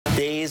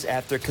Days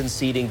after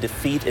conceding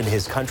defeat in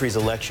his country's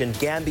election,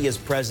 Gambia's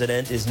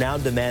president is now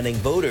demanding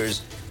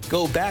voters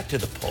go back to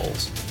the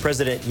polls.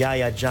 President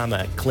Yahya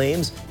Jammeh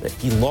claims that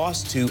he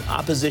lost to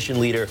opposition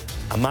leader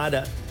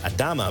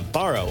Adama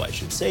Barrow,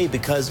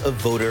 because of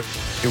voter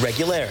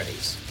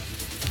irregularities.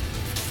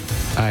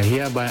 I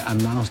hereby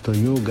announce to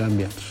you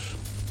Gambians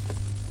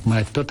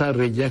my total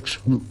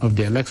rejection of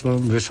the electoral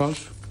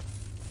results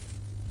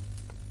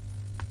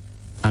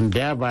and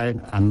thereby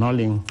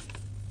annulling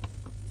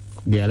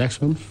the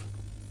elections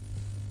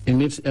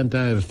in its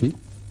entirety,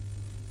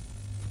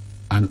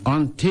 and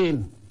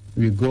until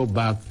we will go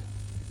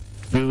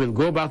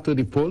back to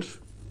the polls,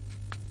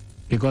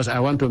 because I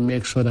want to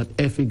make sure that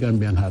every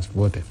Gambian has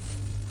voted.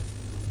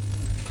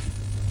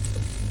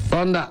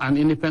 Under an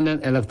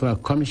independent electoral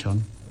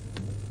commission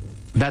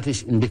that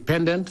is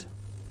independent,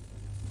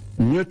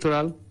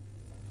 neutral,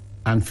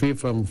 and free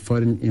from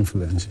foreign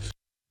influences.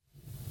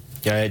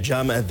 Yahya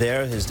Jammeh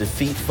there, his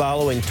defeat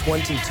following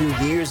 22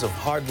 years of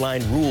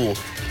hardline rule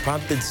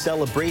prompted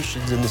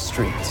celebrations in the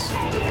streets.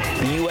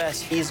 The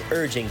U.S. is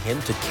urging him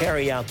to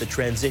carry out the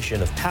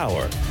transition of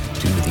power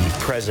to the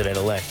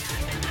president-elect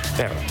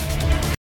Pharaoh.